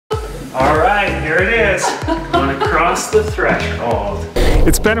All right, here it is. Going across the threshold.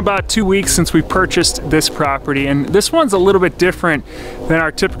 It's been about 2 weeks since we purchased this property, and this one's a little bit different than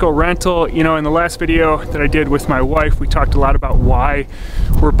our typical rental. You know, in the last video that I did with my wife, we talked a lot about why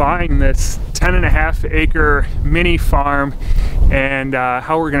we're buying this 10.5 acre mini farm and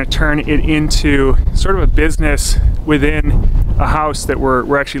how we're going to turn it into sort of a business within a house that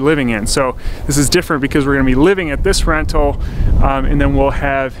we're actually living in. So this is different because we're going to be living at this rental, and then we'll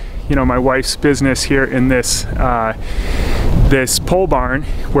have, you know, my wife's business here in this this pole barn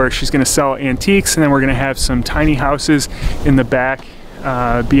where she's going to sell antiques, and then we're going to have some tiny houses in the back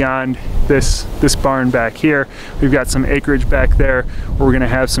beyond this barn back here. We've got some acreage back there where we're going to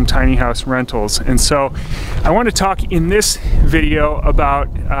have some tiny house rentals. And so I want to talk in this video about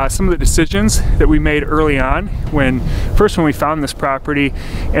some of the decisions that we made early on when we found this property,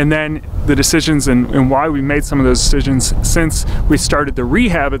 and then the decisions and why we made some of those decisions since we started the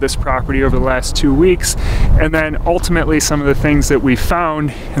rehab of this property over the last 2 weeks, and then ultimately some of the things that we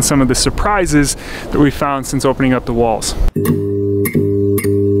found and some of the surprises that we found since opening up the walls.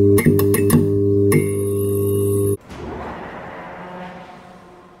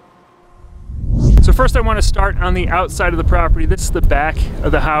 So first I want to start on the outside of the property. This is the back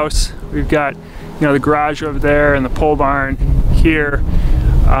of the house. We've got, you know, the garage over there and the pole barn here.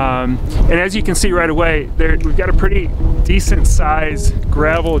 And as you can see right away, we've got a pretty decent sized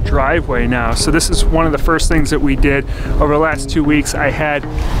gravel driveway now. So this is one of the first things that we did over the last 2 weeks. I had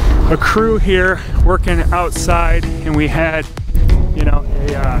a crew here working outside, and we had, you know,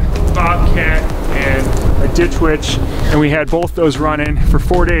 a bobcat and a ditch witch, and we had both those running for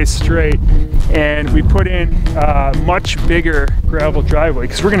 4 days straight. And we put in a much bigger gravel driveway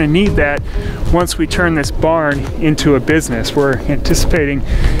because we're going to need that once we turn this barn into a business. We're anticipating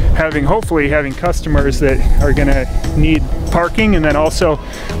hopefully having customers that are going to need parking, and then also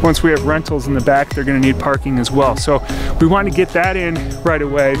once we have rentals in the back, they're going to need parking as well. So we want to get that in right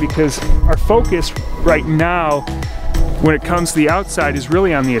away because our focus right now when it comes to the outside is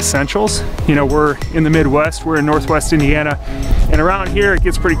really on the essentials. You know, we're in the Midwest, we're in Northwest Indiana, and around here it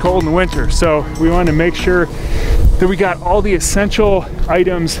gets pretty cold in the winter. So we wanted to make sure that we got all the essential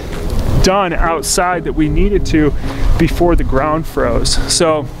items done outside that we needed to before the ground froze.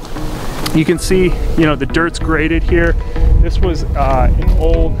 So you can see, you know, the dirt's graded here. This was an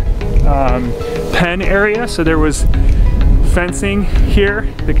old pen area, so there was fencing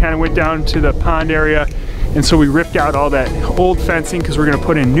here that kind of went down to the pond area. And so we ripped out all that old fencing because we're going to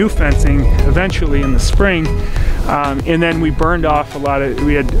put in new fencing eventually in the spring. And then we burned off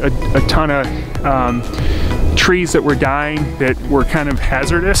we had a ton of trees that were dying that were kind of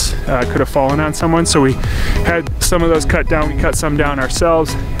hazardous, could have fallen on someone. So we had some of those cut down. We cut some down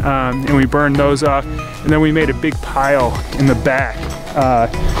ourselves, and we burned those off. And then we made a big pile in the back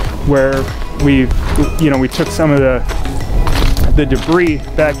where we took some of the debris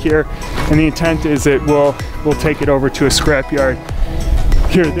back here, and the intent is that we'll take it over to a scrapyard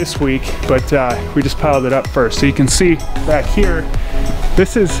here this week, but we just piled it up first. So you can see back here,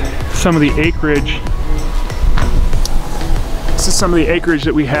 this is some of the acreage. This is some of the acreage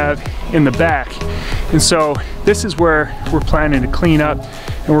that we have in the back, and so this is where we're planning to clean up,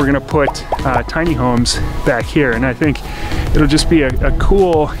 and we're going to put tiny homes back here. And I think it'll just be a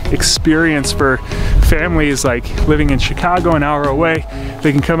cool experience for families like living in Chicago, an hour away.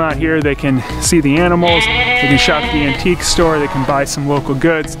 They can come out here, they can see the animals, they can shop at the antique store, they can buy some local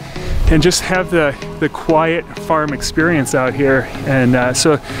goods, and just have the quiet farm experience out here. And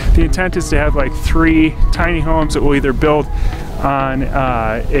so the intent is to have like 3 tiny homes that we'll either build on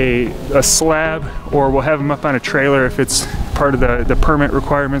a slab, or we'll have them up on a trailer if it's part of the permit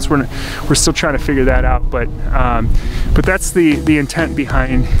requirements. We're still trying to figure that out, but that's the intent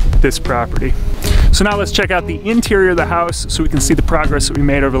behind this property. So now let's check out the interior of the house so we can see the progress that we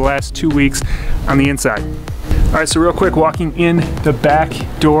made over the last 2 weeks on the inside. All right, so real quick, walking in the back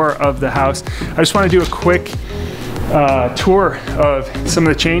door of the house, I just want to do a quick tour of some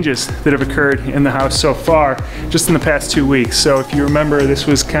of the changes that have occurred in the house so far, just in the past 2 weeks. So if you remember, this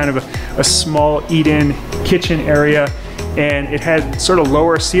was kind of a small eat-in kitchen area, and it had sort of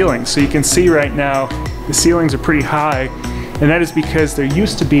lower ceilings. So you can see right now, the ceilings are pretty high, and that is because there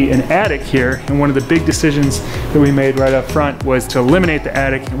used to be an attic here, and one of the big decisions that we made right up front was to eliminate the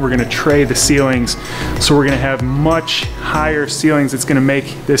attic, and we're going to tray the ceilings. So we're going to have much higher ceilings. It's going to make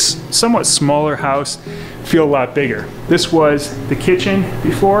this somewhat smaller house feel a lot bigger. This was the kitchen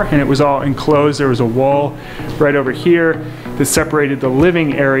before, and it was all enclosed. There was a wall right over here that separated the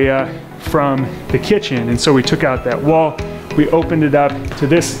living area from the kitchen, and so we took out that wall, we opened it up to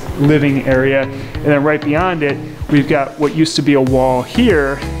this living area, and then right beyond it we've got what used to be a wall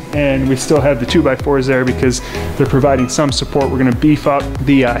here, and we still have the 2x4s there because they're providing some support. We're gonna beef up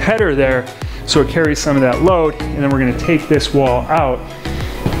the header there so it carries some of that load, and then we're gonna take this wall out.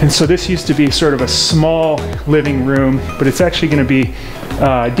 And so this used to be sort of a small living room, but it's actually gonna be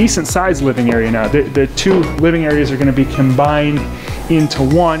a decent sized living area now. The two living areas are gonna be combined into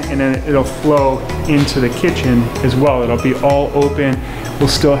one, and then it'll flow into the kitchen as well. It'll be all open. We'll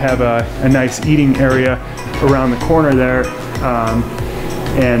still have a nice eating area around the corner there.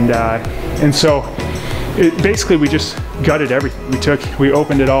 And so basically we just gutted everything. We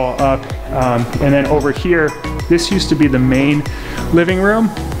opened it all up. And then over here, this used to be the main living room.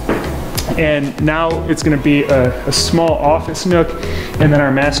 And now it's going to be a small office nook, and then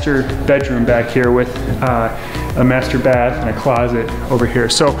our master bedroom back here with a master bath and a closet over here.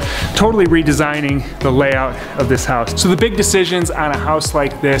 So totally redesigning the layout of this house. So the big decisions on a house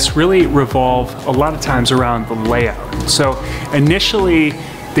like this really revolve a lot of times around the layout. So initially,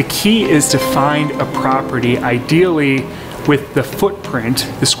 the key is to find a property, ideally with the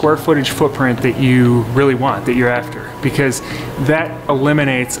footprint, the square footage footprint that you really want, that you're after, because that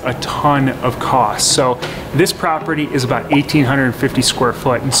eliminates a ton of costs. So this property is about 1,850 square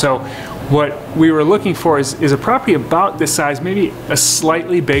foot. And so what we were looking for is a property about this size, maybe a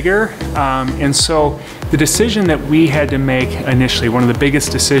slightly bigger. And so the decision that we had to make initially, one of the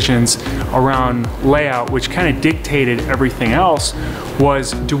biggest decisions around layout, which kind of dictated everything else,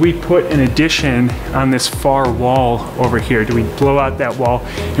 was do we put an addition on this far wall over here? Do we blow out that wall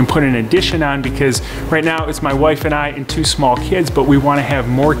and put an addition on? Because right now it's my wife and I and 2 small kids, but we want to have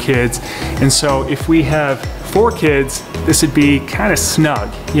more kids. And so if we have 4 kids, this would be kind of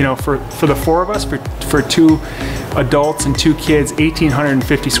snug, you know, for the 4 of us, for 2 adults and 2 kids.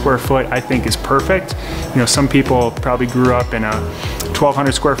 1,850 square foot I think is perfect. You know, some people probably grew up in a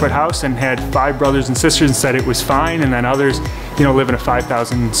 1,200 square foot house and had 5 brothers and sisters and said it was fine, and then others, you know, live in a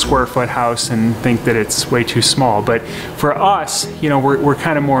 5,000 square foot house and think that it's way too small. But for us, you know, we're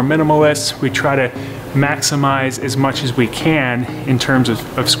kind of more minimalist. We try to maximize as much as we can in terms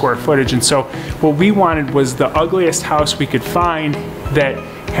of square footage. And so what we wanted was the ugliest house we could find that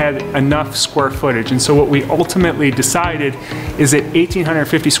had enough square footage. And so what we ultimately decided is that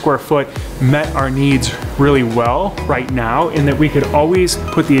 1,850 square foot met our needs really well right now, and that we could always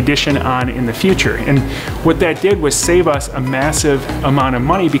put the addition on in the future. And what that did was save us a massive amount of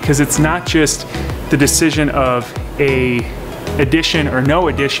money, because it's not just the decision of a addition or no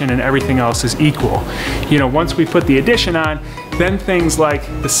addition and everything else is equal. You know, once we put the addition on, then things like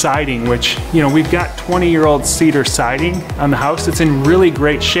the siding, which, you know, we've got 20-year-old cedar siding on the house that's in really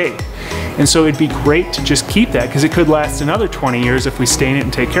great shape. And so it'd be great to just keep that, because it could last another 20 years if we stain it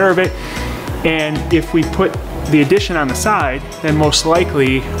and take care of it. And if we put the addition on the side, then most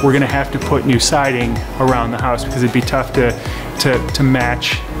likely we're gonna have to put new siding around the house, because it'd be tough to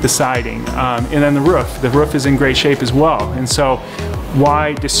match the siding. And then the roof is in great shape as well. And so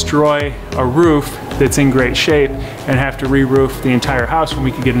why destroy a roof that's in great shape and have to re-roof the entire house when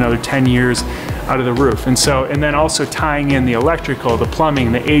we could get another 10 years out of the roof? And so, and then also tying in the electrical, the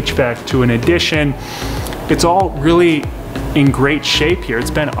plumbing, the HVAC to an addition, it's all really in great shape here.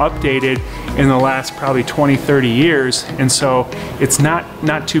 It's been updated in the last probably 20, 30 years, and so it's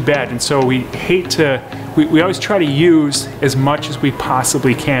not too bad. And so we always try to use as much as we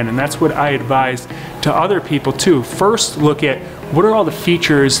possibly can, and that's what I advise to other people too. First, look at what are all the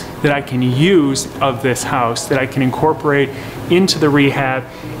features that I can use of this house, that I can incorporate into the rehab,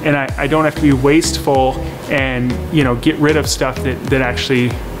 and I don't have to be wasteful and, you know, get rid of stuff that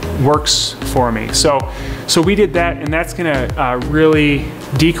actually works for me. So we did that, and that's gonna really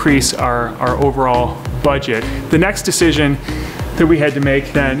decrease our overall budget. The next decision that we had to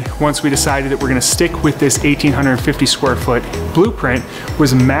make then, once we decided that we're gonna stick with this 1,850 square foot blueprint,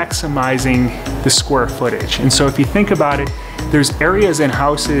 was maximizing the square footage. And so if you think about it, there's areas in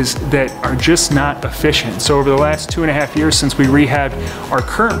houses that are just not efficient. So over the last 2.5 years since we rehabbed our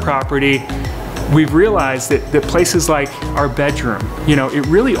current property, we've realized that places like our bedroom, you know, it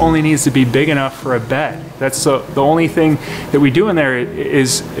really only needs to be big enough for a bed. That's the only thing that we do in there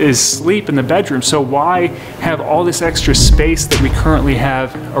is sleep in the bedroom. So why have all this extra space that we currently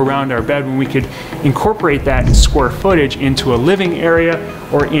have around our bed when we could incorporate that square footage into a living area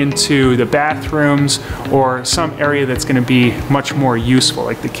or into the bathrooms or some area that's going to be much more useful,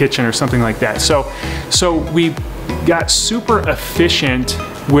 like the kitchen or something like that. So we got super efficient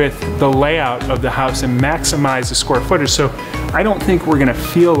with the layout of the house and maximize the square footage. So I don't think we're gonna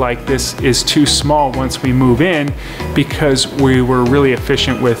feel like this is too small once we move in, because we were really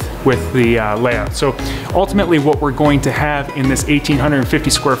efficient with the layout. So ultimately what we're going to have in this 1,850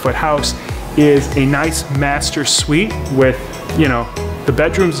 square foot house is a nice master suite with, you know, the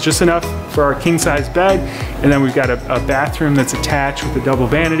bedroom's just enough for our king-size bed, and then we've got a bathroom that's attached with a double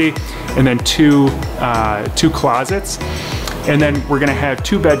vanity, and then two closets. And then we're gonna have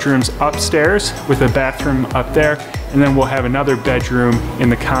 2 bedrooms upstairs with a bathroom up there, and then we'll have another bedroom in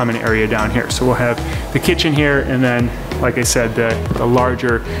the common area down here. So we'll have the kitchen here, and then, like I said, the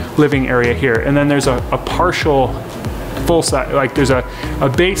larger living area here. And then there's a partial full size, like there's a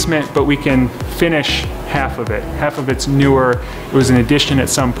basement, but we can finish half of it. Half of it's newer. It was an addition at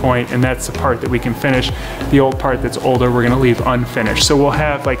some point, and that's the part that we can finish. The old part that's older, we're gonna leave unfinished. So we'll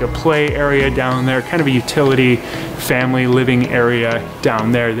have like a play area down there, kind of a utility family living area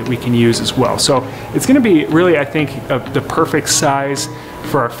down there that we can use as well. So it's gonna be really, I think, the perfect size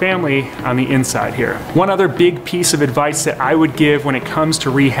for our family on the inside here. One other big piece of advice that I would give when it comes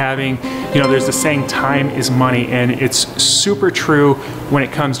to rehabbing, you know, there's the saying time is money, and it's super true when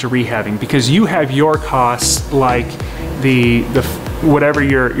it comes to rehabbing, because you have your costs, like the whatever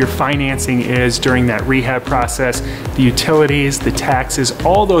your financing is during that rehab process, the utilities, the taxes,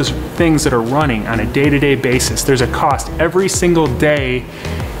 all those things that are running on a day-to-day basis. There's a cost every single day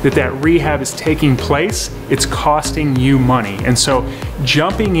that rehab is taking place. It's costing you money. And so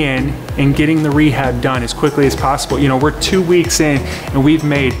jumping in and getting the rehab done as quickly as possible, you know, we're 2 weeks in and we've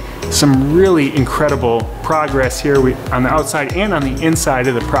made some really incredible progress here on the outside and on the inside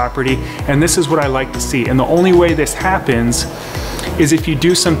of the property. And this is what I like to see. And the only way this happens is if you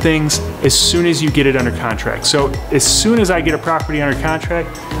do some things as soon as you get it under contract. So as soon as I get a property under contract,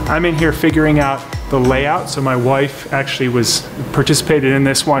 I'm in here figuring out the layout. So my wife actually participated in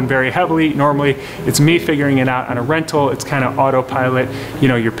this one very heavily. Normally it's me figuring it out. On a rental, it's kind of autopilot. You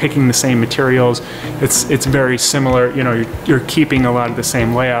know, you're picking the same materials. It's very similar. You know, you're keeping a lot of the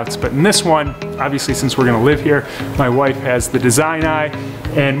same layouts. But in this one, obviously, since we're gonna live here, my wife has the design eye,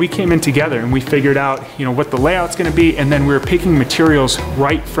 and we came in together and we figured out, you know, what the layout's gonna be, and then we were picking materials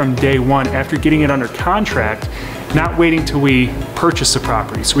right from day one after getting it under contract, not waiting till we purchased the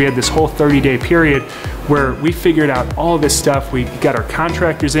property. So we had this whole 30-day period where we figured out all this stuff. We got our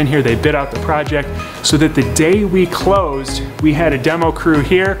contractors in here, they bid out the project, so that the day we closed, we had a demo crew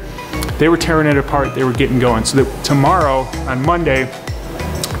here, they were tearing it apart, they were getting going. So that tomorrow, on Monday,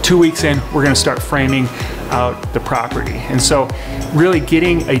 2 weeks in, we're gonna start framing out the property. And so really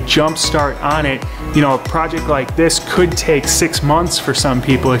getting a jump start on it, you know, a project like this could take 6 months for some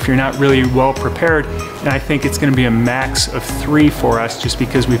people if you're not really well prepared. And I think it's gonna be a max of 3 for us, just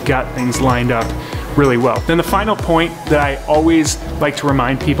because we've got things lined up really well. Then the final point that I always like to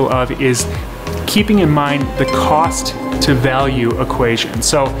remind people of is keeping in mind the cost to value equation.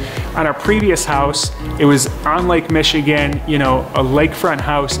 So on our previous house, it was on Lake Michigan, you know, a lakefront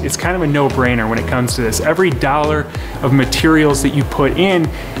house. It's kind of a no-brainer when it comes to this. Every dollar of materials that you put in,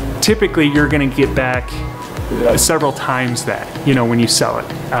 typically you're gonna get back several times that, you know, when you sell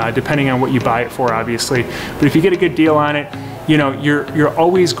it, depending on what you buy it for, obviously. But if you get a good deal on it, you know, you're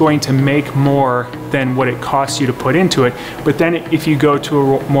always going to make more than what it costs you to put into it. But then if you go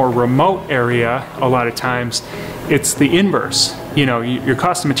to a more remote area, a lot of times it's the inverse. You know, your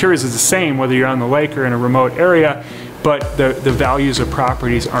cost of materials is the same whether you're on the lake or in a remote area, but the values of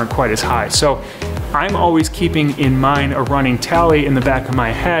properties aren't quite as high. So I'm always keeping in mind a running tally in the back of my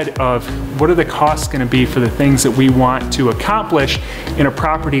head of what are the costs going to be for the things that we want to accomplish in a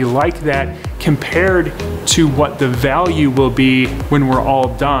property like that, compared to what the value will be when we're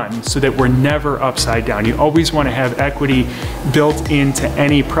all done, so that we're never upside down. You always want to have equity built into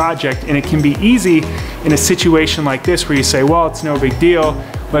any project, and it can be easy in a situation like this where you say, well, it's no big deal.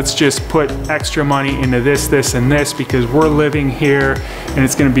 Let's just put extra money into this, this, and this because we're living here and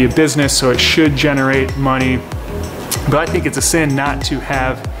it's going to be a business, so it should generate money. But I think it's a sin not to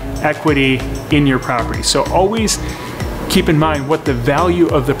have equity in your property. So always keep in mind what the value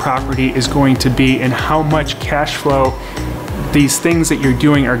of the property is going to be and how much cash flow these things that you're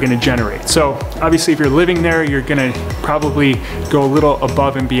doing are going to generate. So obviously if you're living there, you're going to probably go a little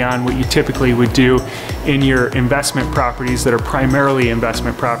above and beyond what you typically would do in your investment properties that are primarily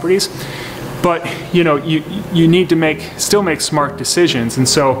investment properties. But you know, you need to still make smart decisions. And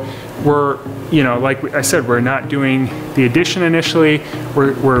so we're, you know, like I said, we're not doing the addition initially.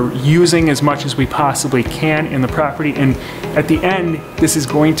 We're using as much as we possibly can in the property. And at the end, this is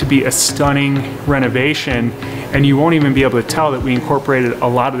going to be a stunning renovation, and you won't even be able to tell that we incorporated a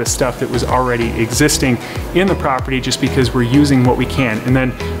lot of the stuff that was already existing in the property, just because we're using what we can. And then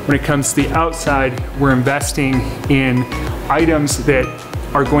when it comes to the outside, we're investing in items that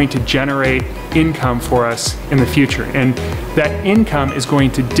are going to generate income for us in the future. And that income is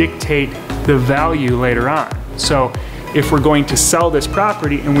going to dictate the value later on. So if we're going to sell this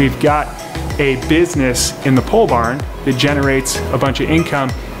property and we've got a business in the pole barn that generates a bunch of income,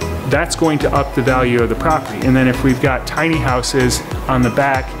 that's going to up the value of the property. And then if we've got tiny houses on the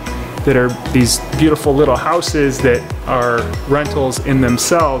back that are these beautiful little houses that are rentals in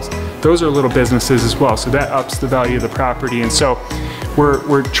themselves, those are little businesses as well. So that ups the value of the property. And so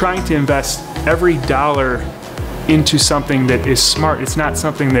we're trying to invest every dollar into something that is smart. It's not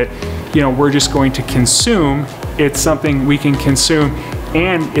something that, you know, we're just going to consume. It's something we can consume,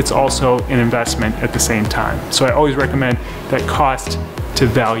 and it's also an investment at the same time. So I always recommend that cost to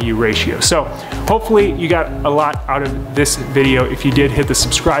value ratio. So hopefully you got a lot out of this video. If you did, hit the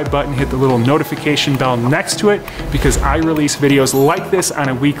subscribe button, hit the little notification bell next to it, because I release videos like this on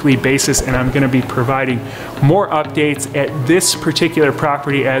a weekly basis, and I'm going to be providing more updates at this particular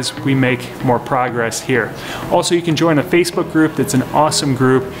property as we make more progress here. Also, you can join a Facebook group. That's an awesome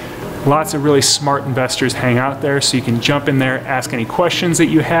group. Lots of really smart investors hang out there, so you can jump in there, ask any questions that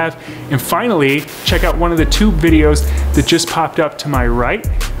you have. And finally, check out one of the 2 videos that just popped up to my right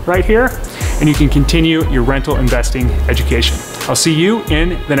here, and you can continue your rental investing education. I'll see you in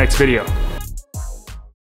the next video.